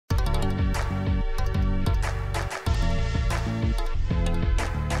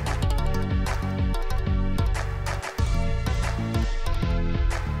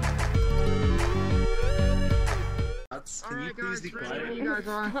please be quiet? You guys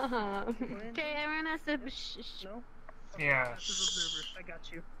are. Okay, everyone has to. No? Yeah. This is observer. I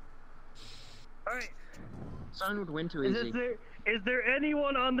got you. Alright. Someone would win too easy. Is there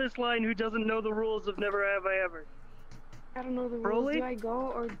anyone on this line who doesn't know the rules of Never Have I Ever? I don't know the rules. Rolly? Do I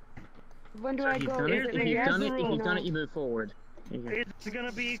go or when do I If go? you've done it, you move forward. It's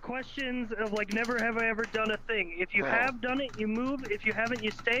gonna be questions of like never have I ever done a thing. If you have done it, you move. If you haven't,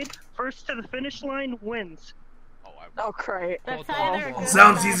 you stayed. First to the finish line wins. Oh, great. That's either good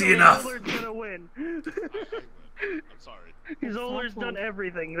Sounds easy enough. Zolar's gonna win. I'm sorry. Zolar's done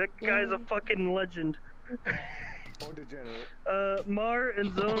everything. That guy's a fucking legend. Mar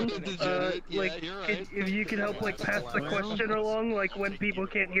and Zone, like, if you could help, like, pass the question along, like, when people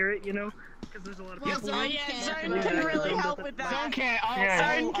can't hear it, you know? Because there's a lot of people. Zone can really help with that. Zone can't.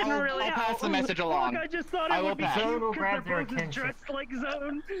 Zone can really help. I'll pass the message along. Look, I just thought it would be Zone will cute grab because their they're both dressed like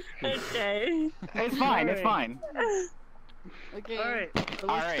Zone. Okay. It's fine. It's fine. Okay. Alright, so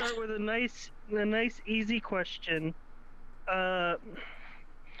let's start with a nice, easy question.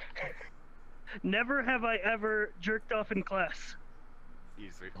 Never have I ever jerked off in class.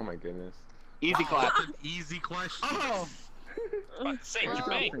 Easy. Oh my goodness. Easy clap. Easy question. Oh. Save your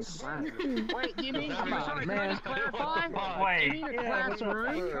face. Wait, do you mean man? Clarify? Wait. You mean a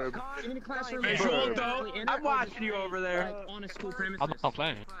classroom? You mean a classroom? Visual though. I'm watching you over there. On a school premises. I'm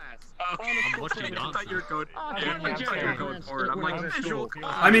playing. I'm watching it. I thought you were going. Forward. I'm like visual.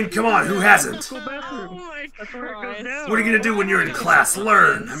 I mean, come on, who hasn't? School bathroom. That's where it goes down. What are you gonna do when you're in class?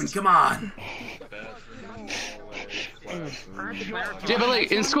 Learn. I mean, come on. Yeah, but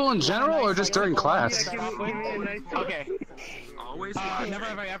like in school in general or just during class? Okay. Always. Never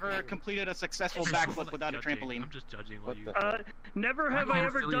have I ever completed a successful backflip without a trampoline. I'm just judging what you. Never have I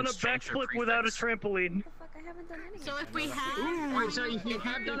ever done a backflip without a trampoline. So if we have, So if you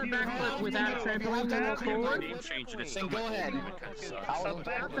have done a backflip without a trampoline, then walk forward. Then go ahead. I've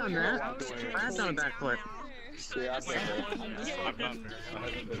done that. I've done a backflip.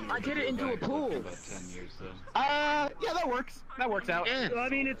 I did it into a pool. Yeah, that works. That works out. Yeah. I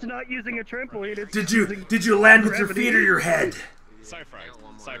mean, it's not using a trampoline. It's Did you land with your feet or your head? Sci-fi.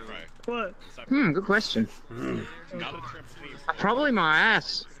 Sci-fi. What? Good question. Not a trampoline. Probably my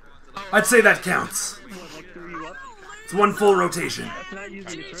ass. I'd say that counts. It's one full rotation. Not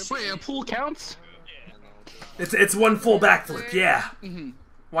using a trampoline. Wait, a pool counts? It's one full backflip. Yeah.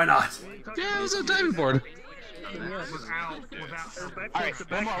 Why not? Yeah, it was a diving board. Alright,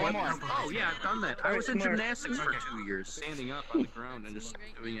 one more. Oh yeah, I've done that. I was in gymnastics for 2 years, standing up on the ground and just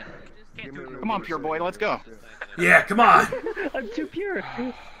doing it. Come on, pure boy, let's go. Yeah, come on. I'm too pure.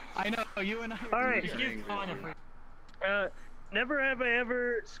 I know, you and I. Alright. Never have I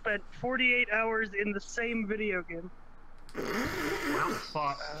ever spent 48 hours in the same video game.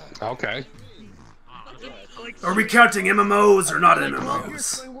 Okay. Are we counting MMOs or not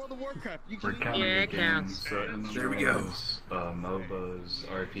MMOs? Yeah, it counts. There we go. MOBAs,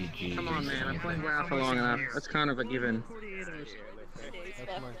 RPGs. Come on, man. I've played WoW for long enough. That's kind of a given.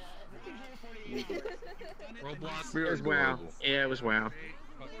 It was WoW. Yeah, it was WoW.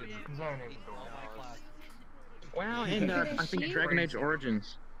 WoW and I think Dragon Age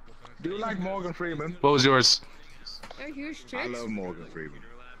Origins. Do you like Morgan Freeman? What was yours? I love Morgan Freeman.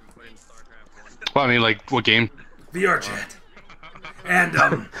 Well, I mean, like, what game? VRchat. And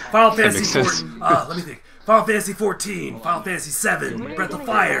Final Fantasy 14. Let me think. Final Fantasy 14, Final Fantasy 7, Breath of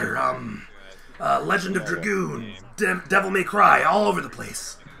Fire, Legend of Dragoon, Devil May Cry, all over the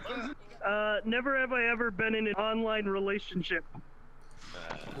place. Never have I ever been in an online relationship.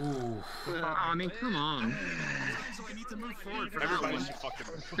 Ooh. I mean, come on. Everybody should fucking.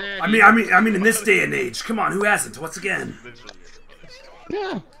 I mean, in this day and age, come on, who hasn't? Once again.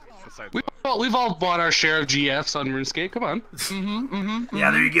 Yeah. We've all bought our share of GFs on RuneScape. Come on.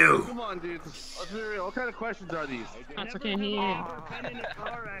 Yeah, there you go. Come on, dude. Let's be real. What kind of questions are these? That's okay. He. Been in a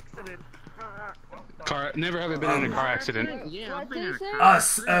car accident. Never have I been in a car accident. Yeah, I've been in a car.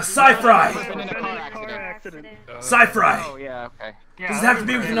 Sci-Fry. Been in a car accident. Sci-Fri. Oh, yeah, okay. Does it have to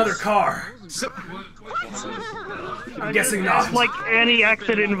be with another car? I'm guessing not. Like any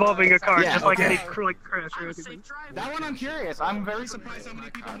accident involving a car, Yeah, just like okay. any crash or anything. That one I'm curious. I'm very surprised how many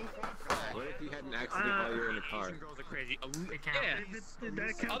people move forward. What if you had an accident while you were in a car?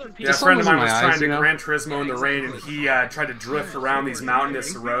 Yeah, a friend of mine was trying to Gran Turismo in the rain, and he tried to drift around these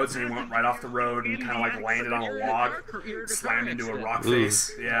mountainous roads, and he went right off the road and kind of like landed on a log, slammed into a rock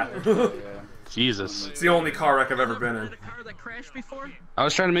face. Yeah. Jesus. It's the only car wreck I've ever been in. I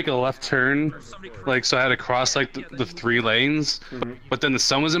was trying to make a left turn, like, so I had to cross, like, the 3 lanes, but then the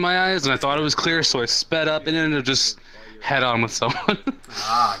sun was in my eyes, and I thought it was clear, so I sped up and ended up just head on with someone.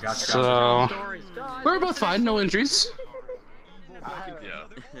 Ah, gotcha. So, we were both fine, no injuries.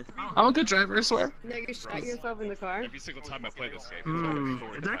 I'm a good driver, I swear. No, you shot yourself in the car? Every single time I play this game.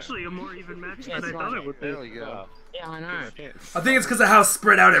 It's actually a more even match than I thought it would be. Yeah, I know. I think it's because of how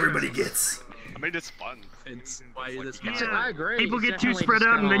spread out everybody gets. I mean, it's fun. It's why this I agree. People It's get too definitely spread just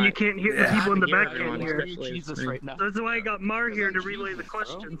out and kinda then you like- can't hear Yeah. the people in the back everyone, can't hear. especially Jesus right now. That's why I got Mar here to relay the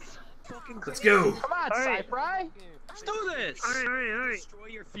questions. Let's go. Come on, Alright. Cypri. Let's do this. Alright. Destroy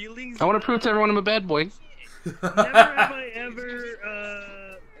your feelings. I want to prove to everyone I'm a bad boy. Never have I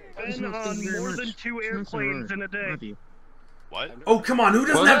ever been on more than 2 airplanes in a day. What? Oh, come on. Who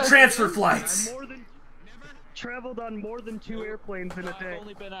doesn't have transfer flights? Traveled on more than 2 airplanes in a day. I've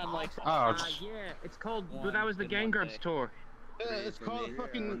only been on like. Oh, Yeah, it's called. That was the Game Grumps tour. It's called a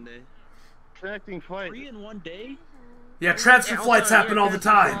fucking connecting flight. 3 in 1 day. Yeah, transfer Yeah, flights also, happen yeah, all the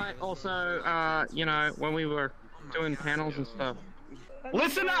transfer time. flight, Also, you know, when we were doing panels and stuff.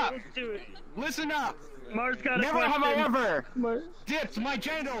 Listen up! Let's do it. Listen up! Mars got a Never question. have I ever dipped my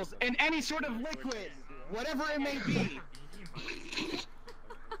genitals in any sort of liquid, whatever it may be.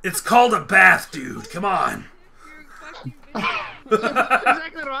 It's called a bath, dude. Come on.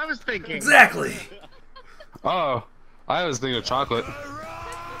 Exactly what I was thinking. Exactly. Oh, I was thinking of chocolate.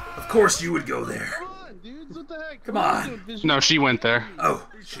 Of course you would go there. Come on. No, she went there. Oh,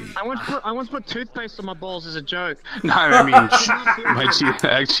 gee. I once put toothpaste on my balls as a joke. No, I mean, my she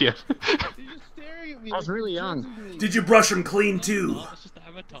actually. I was really young. Did you brush them clean too? It's just the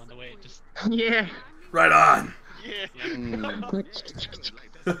avatar, the way it just. Yeah. Right on.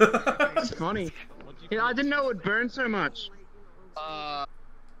 It's funny. Yeah, I didn't know it would burn so much. Hang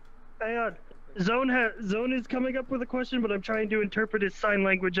on. Zone is coming up with a question, but I'm trying to interpret his sign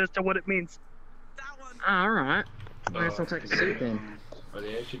language as to what it means. Ah, alright. I guess I'll take a seat then.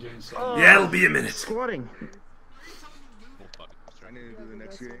 Yeah, it'll be a minute. Squatting. I need to do the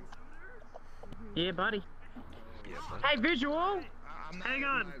next game. Yeah, buddy. Hey, visual! Hang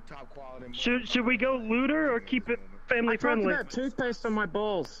on. Should we go looter or keep it family I talked friendly? about toothpaste on my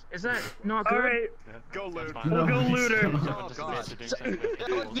balls. Is that not good? Alright, Go loot. we'll go looter.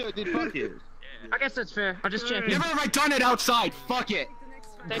 Dude, fuck it. I guess that's fair. I'll just check in. Never have I done it outside. Fuck it.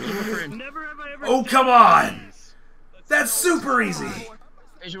 Thank you, my friend. Never have I ever. Oh, come on. That's super easy.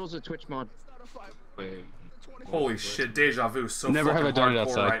 Visuals a Twitch mod. Holy shit, deja vu so Never have fucking I done it hardcore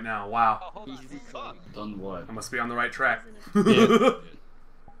outside. right now. Wow. Done what? I must be on the right track.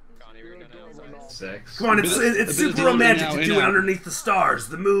 Sex? Come on, it's A bit super of romantic now to and do it out. underneath the stars,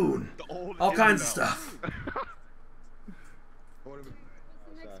 the moon, all kinds of stuff.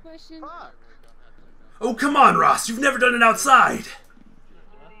 Next question. Oh, come on, Ross, you've never done it outside.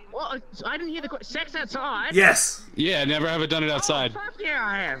 Well, I didn't hear the question. Sex outside? Yes, Yeah, never have I done it outside. Fuck yeah,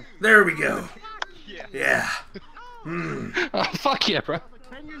 I have. there we go. Yeah. Oh, fuck yeah, bro.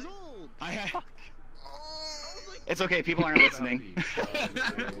 10 years old. It's okay, people aren't listening. I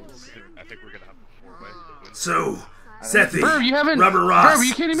think we're gonna have a 4-way. So, Sethi, Bro, you haven't. Rubber Bro, Ross, are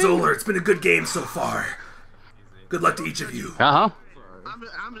you kidding me? Zoller, it's been a good game so far. Good luck to each of you. Uh huh. I'm an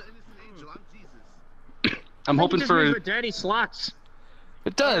innocent angel. I'm Jesus. I'm hoping Just for. move with dirty sluts.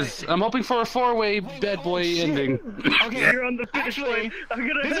 It does. I'm hoping for a 4-way bad boy ending. Okay, you're on the finish line. I'm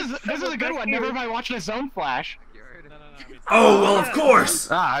gonna. This is a good one. Never have I watched a zone flash. Oh, well, of course.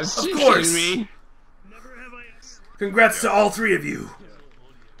 Ah, Of you course. kidding me? Never have I. Congrats to all three of you.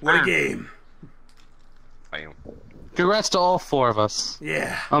 What a game. Congrats to all 4 of us.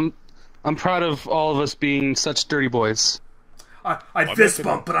 Yeah. I'm proud of all of us being such dirty boys. I'd fist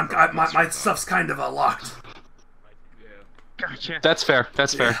bump, but my stuff's kind of locked. Gotcha. That's fair.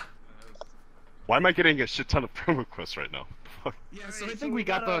 That's fair. Why am I getting a shit ton of promo quests right now? Yeah, so I think we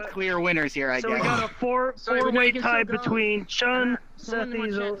got the clear winners here, I So we guess. got a four-way tie between Chun, Someone in my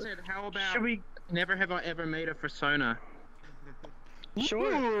chat Sethi's. said, how about Should we? never have I ever made a persona?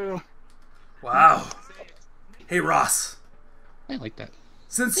 Sure. Wow. Hey, Ross. I like that.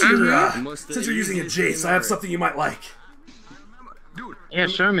 Since you're using a Jace, I have something you might like. Yeah,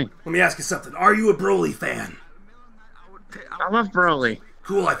 show me. Let me ask you something. Are you a Broly fan? I love Broly.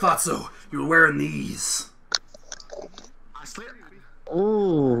 Cool, I thought so. You were wearing these.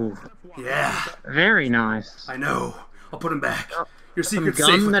 Ooh, Yeah, very nice. I know. I'll put them back. Your Some secret's safe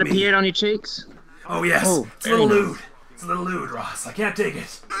gum with that me. appeared on your cheeks. Oh, yes. Oh, It's a little very lewd. It's a little lewd, Ross. I can't take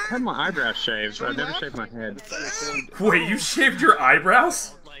it. I had my eyebrows shaved, but I never shaved my head. Wait, you shaved your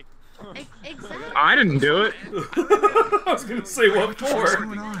eyebrows? Exactly. I didn't do it. I was gonna say what for.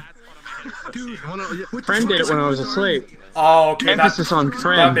 Friend did it when I was asleep. Oh, okay. Emphasis on That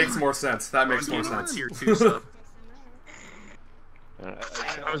friend. makes more sense. That makes more sense.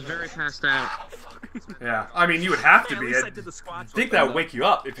 I was very passed out. Yeah, I mean, you would have to At be. least I I did the squats. think that would wake you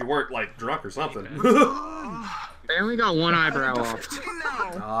up if you weren't, like, drunk or something. I only got one eyebrow off.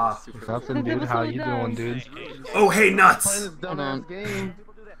 Ah. Nothing, dude. How you doing, dude? Oh, hey, Nuts! Hold on.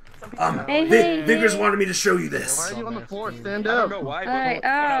 Vigors wanted me to show you this. Why are you on the floor? Stand I don't up. know why, but Alright,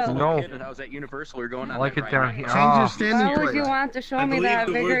 when I was a No. little kid and I was at Universal, we were going on I like that it ride. down here. Change your standing Why would you place. want to show me that,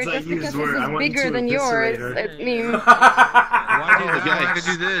 Vigor? Just because this is want bigger to than yours. eviscerate I mean, Why do you have to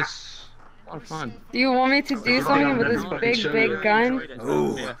do this? A lot of fun. do you want me to do something with this big gun?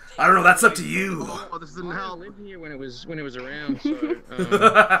 Oh, I don't know, that's up to you. Oh, this didn't help. I lived here when it was around, so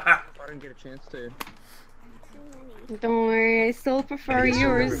I didn't get a chance to. Don't worry, I still prefer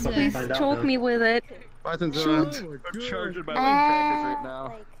yours. Please choke me with it. I'm charging my leg right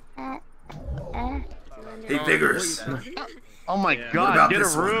now. Hey, Vigors. Oh my What god, about get a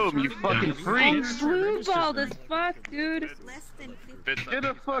this one? room, you fucking I'm freaks! blue balled as fuck, dude. Get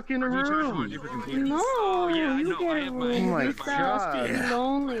a fucking room! No, you get a room. Oh my You're god. so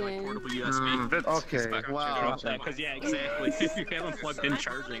lonely. Okay, wow. Because yeah, exactly. If you haven't plugged in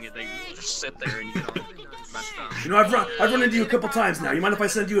charging it, they just sit there and you get all messed up. You know, I've run into you a couple times now. You mind if I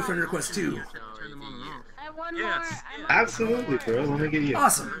send you a friend request too? I have one Yes. more. Absolutely, bro. Let me get you.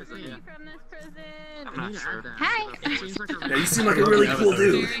 Awesome. I'm not sure. Hi. Yeah, you seem like a really cool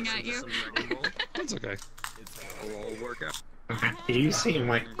dude. That's okay. It'll work out. You seem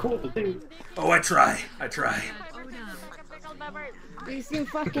like a cool dude. Oh, I try. You seem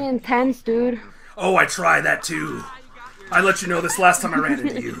fucking intense, dude. Oh, I try that too. I let you know this last time I ran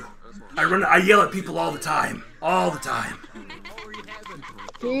into you. I yell at people all the time. All the time.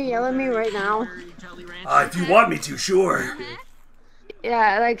 Can you yell at me right now? If you want me to, sure.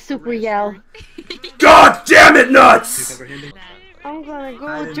 Yeah, like super yell. God damn it, Nuts! I'm gonna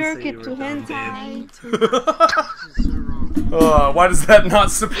go jerk it to hentai. Why does that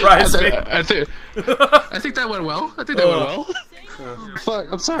not surprise me? I think that went well. Fuck,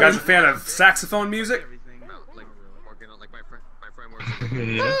 I'm sorry. You guys a fan of saxophone music?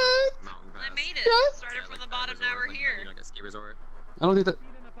 Yeah. I made it. Started from the bottom, now we're here. I don't think that.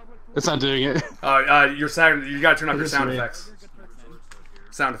 It's not doing it. Your sound. You gotta turn up your sound effects.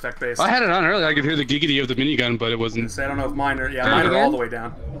 Sound effect base. I had it on earlier. I could hear the giggity of the minigun, but it wasn't. I don't know if mine are. Yeah, mine are all the way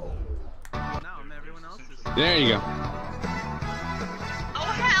down. There you go.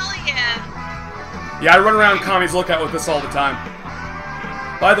 Oh, hell yeah. Yeah, I run around Kami's Lookout with this all the time.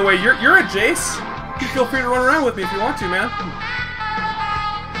 By the way, you're a Jace. You feel free to run around with me if you want to, man.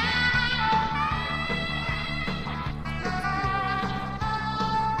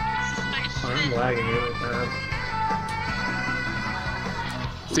 I'm lagging really bad.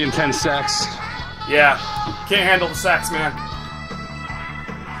 It's the intense sax. Yeah, can't handle the sax, man.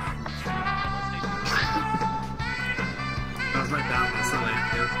 That was my download,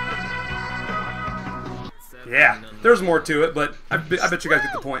 Yeah, there's more to it, but I bet you guys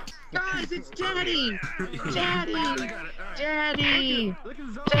get the point. Guys, it's Daddy! Daddy! Daddy! Oh,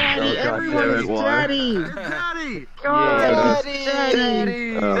 Daddy! Everyone is Daddy! Daddy! Daddy!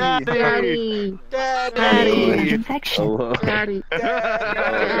 Daddy! Daddy! Daddy! Infection. Daddy!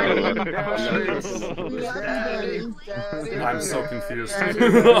 I'm so confused.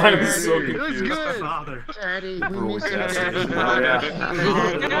 I'm so confused. Father. Daddy! Oh, yeah.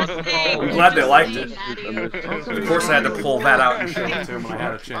 I'm glad they liked it. Of course I had to pull that out and show it to him when I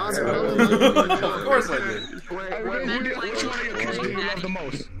had a chance. Of course I did. Which one of your kids do you love the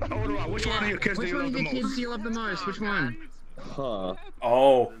most? Which one of your kids do you love the most? kids do you love the most? Which one?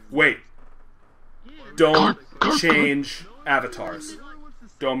 Oh, wait. Don't change avatars.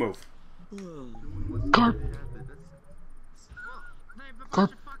 Don't move. Carp.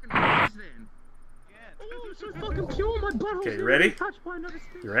 Okay, you ready?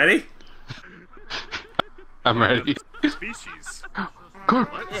 You ready? I'm ready. Species.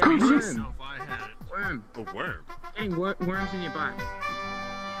 Carp. Worm. A worm. Getting worms in your butt.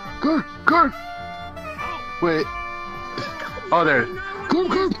 Carp. Wait. Oh, there.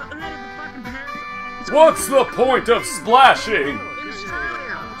 Carp. What's the point of splashing?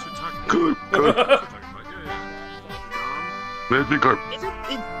 Carp. Magic carp.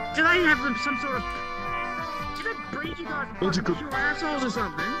 Did I have some sort of... Did I breed you guys your assholes or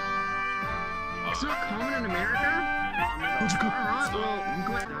something? It's not common in America? Alright, well, I'm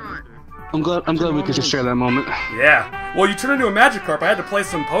glad you're right. I'm glad we could just share that moment. Yeah. Well, you turned into a Magikarp. I had to play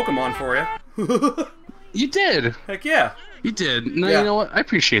some Pokemon for you. You did. Heck yeah. You did. No, Yeah. you know what? I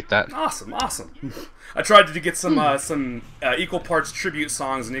appreciate that. Awesome. I tried to get some equal parts tribute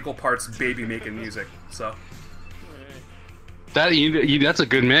songs and equal parts baby making music. So. That's a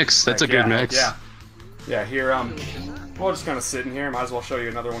good mix. That's a good mix. Yeah. Here, we'll just kind of sit in here. Might as well show you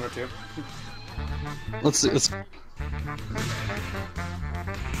another one or two. Let's see. Let's.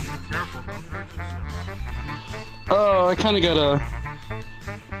 Oh, I kind of got a.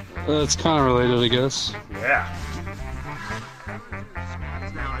 It's kind of related, I guess. Yeah.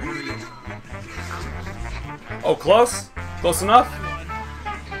 Oh, close? Close enough?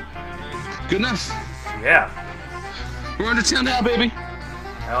 Good enough. Yeah. We're under 10 now, baby.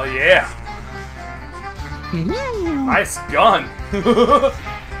 Hell yeah. Nice gun.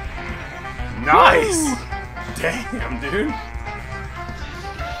 Nice. Woo. Damn, dude.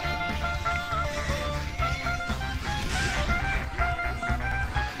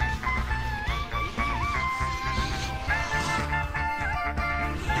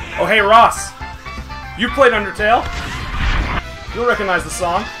 Oh, hey, Ross. You played Undertale. You'll recognize the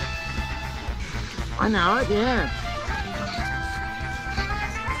song. I know it, yeah.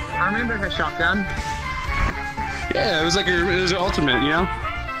 I remember her shotgun. Yeah, it was like it was an ultimate, you know?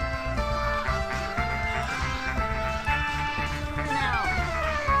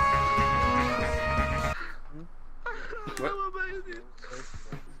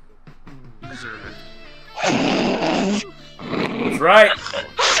 That's right.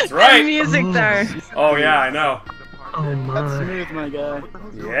 That's right. The music there. Oh yeah, I know. Oh my. That's smooth, my guy.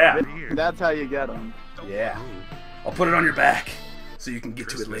 Yeah. That's how you get them. Yeah. I'll put it on your back so you can get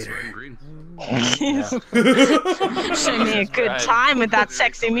to it later. Show me a good time with that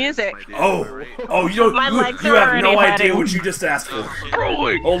sexy music. Oh, you don't. My legs you are have already no idea hurting. what you just asked for.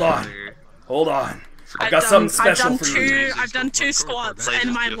 Hold on. Hold on. I've got something special for you. I've done 2 squats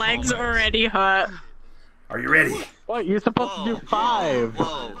and my legs already hurt. Are you ready? What? You're supposed to do 5.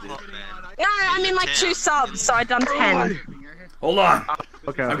 No, I mean like 2 subs, so I've done 10. Hold on.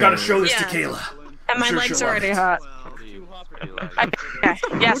 Okay. I've got to show this to Kayla. And my I'm sure legs she'll love already it. hurt. Okay.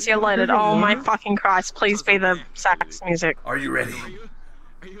 Yes, you're loaded. Oh my fucking Christ! Please be the sax music. Are you ready?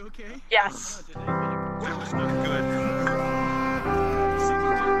 Yes.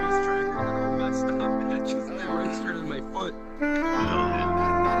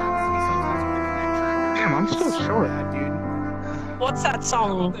 Damn, I'm so short, dude. What's that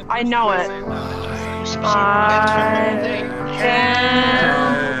song? I know it. I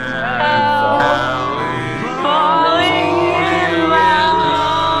can't help falling in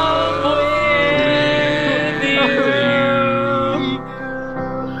love with you.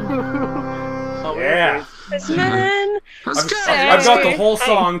 Yeah. I've got the whole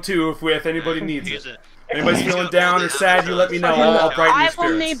song too. If anybody needs it. Anybody's feeling down or sad, you let me know. I'll brighten your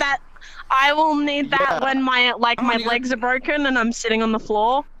spirits. I will need that when my legs are broken and I'm sitting on the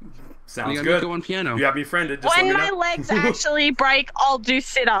floor. Sounds good. On piano. You have me friended. Just When let me my know. legs actually break, I'll do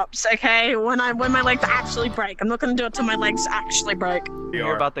sit-ups. Okay, when my legs actually break, I'm not gonna do it till my legs actually break.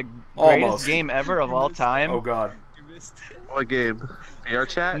 Hear about the greatest Almost. game ever of all time? Oh God. What game?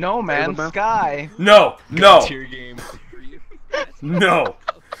 VRchat? No, man, Sky. No. Tier game. No.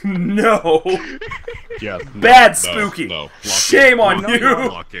 No. Yeah. Bad spooky. No. Shame on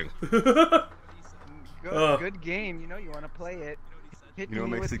you. Good game. You know you want to play it. Hit You know what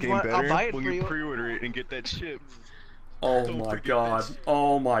me makes with the game I'll buy better? it When for you you. pre-order it and get that chip. Oh my God.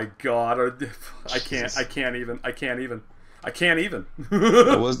 Oh my God. I can't even.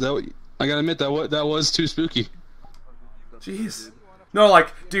 That was that. I gotta admit that was too spooky. Jeez. No,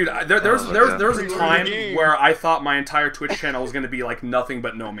 like, dude, there was a time where I thought my entire Twitch channel was gonna be like nothing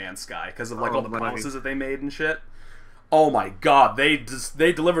but No Man's Sky because of like all the promises that they made and shit. Oh my God, they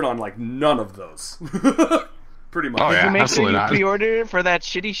delivered on like none of those. Pretty much. Oh, yeah, Did you make sure absolutely you not. pre-ordered for that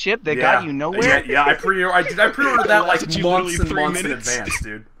shitty ship that got you nowhere? Yeah, I pre-ordered that like Lasted you months and literally 3 months in minutes. advance,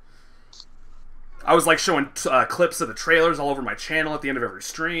 dude. I was like showing clips of the trailers all over my channel at the end of every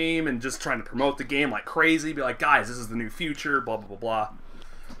stream and just trying to promote the game like crazy. Be like, guys, this is the new future, blah, blah, blah, blah.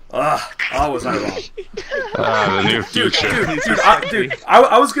 Oh, was I wrong? The new future. Dude,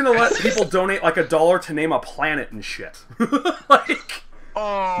 I was going to let people donate like $1 to name a planet and shit. Like,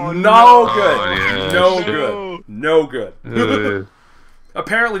 no good. Oh, yeah. No good. No good.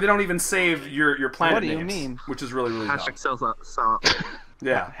 Apparently, they don't even save your planet What do you names, mean? which is really, really dumb. #sells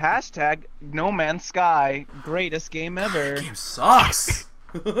Yeah. Hashtag No Man's Sky, greatest game ever. Game sucks.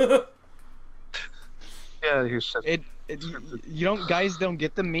 Yeah, you should. Guys don't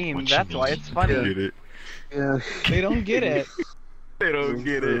get the meme. That's why it's funny. Get it. Yeah. They don't get it. They don't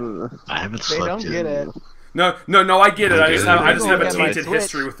get it. I haven't They don't get it. No, I get it. I just have a Get my tainted Switch.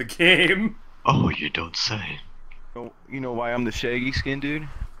 history with the game. Oh, you don't say. You know why I'm the Shaggy skin, dude?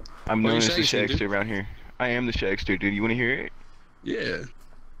 I'm known as the Shagster around here. I am the Shagster, dude. You wanna hear it? Yeah.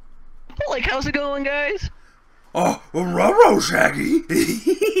 Like, how's it going, guys? Oh, Roro Shaggy.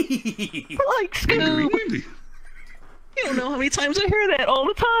 Like Scoob. You don't know how many times I hear that all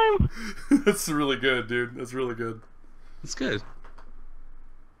the time. That's really good, dude. That's really good. It's good.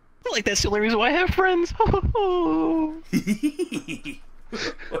 I feel like that's the only reason why I have friends.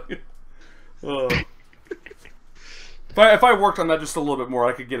 If I worked on that just a little bit more,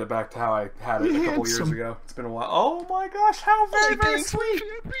 I could get it back to how I had it a couple years ago. It's been a while. Oh my gosh, how very sweet!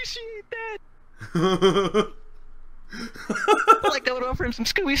 I appreciate that. I like I would offer him some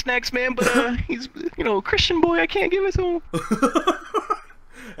Scooby snacks, man, but he's, you know, a Christian boy. I can't give it to him.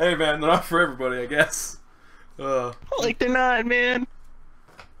 Hey, man, they're not for everybody, I guess. Like they're not, man.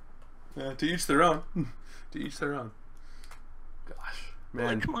 To each their own. To each their own. Gosh, man.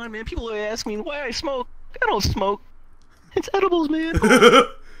 Like, come on, man. People always ask me why I smoke. I don't smoke. It's edibles, man.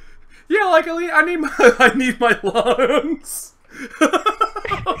 Yeah, like I need my lungs.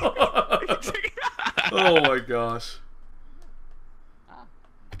 Oh my gosh.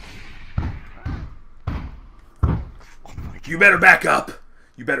 You better back up.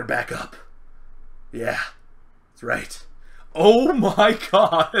 You better back up. Yeah, that's right. Oh my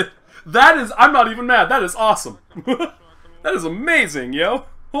god. That is, I'm not even mad. That is awesome. That is amazing, yo.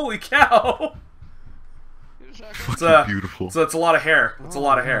 Holy cow. It's beautiful. So it's a lot of hair. It's a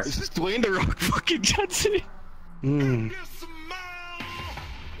lot of hair. Is this Dwayne The Rock fucking Johnson?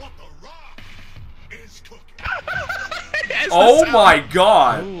 Oh my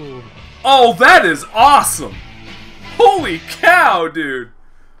god. Oh, that is awesome. Holy cow, dude.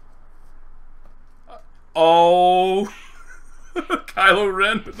 Oh. Kylo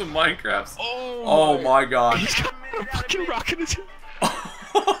Ren with the Minecrafts. Oh my god. He's got a fucking rock in his head.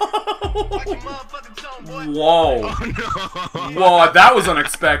 Whoa. Oh, no. Whoa, that was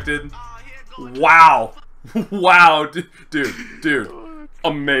unexpected. Wow. Wow, dude.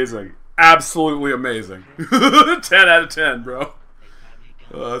 Amazing. Absolutely amazing. 10 out of 10, bro.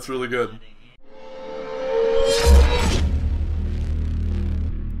 That's really good.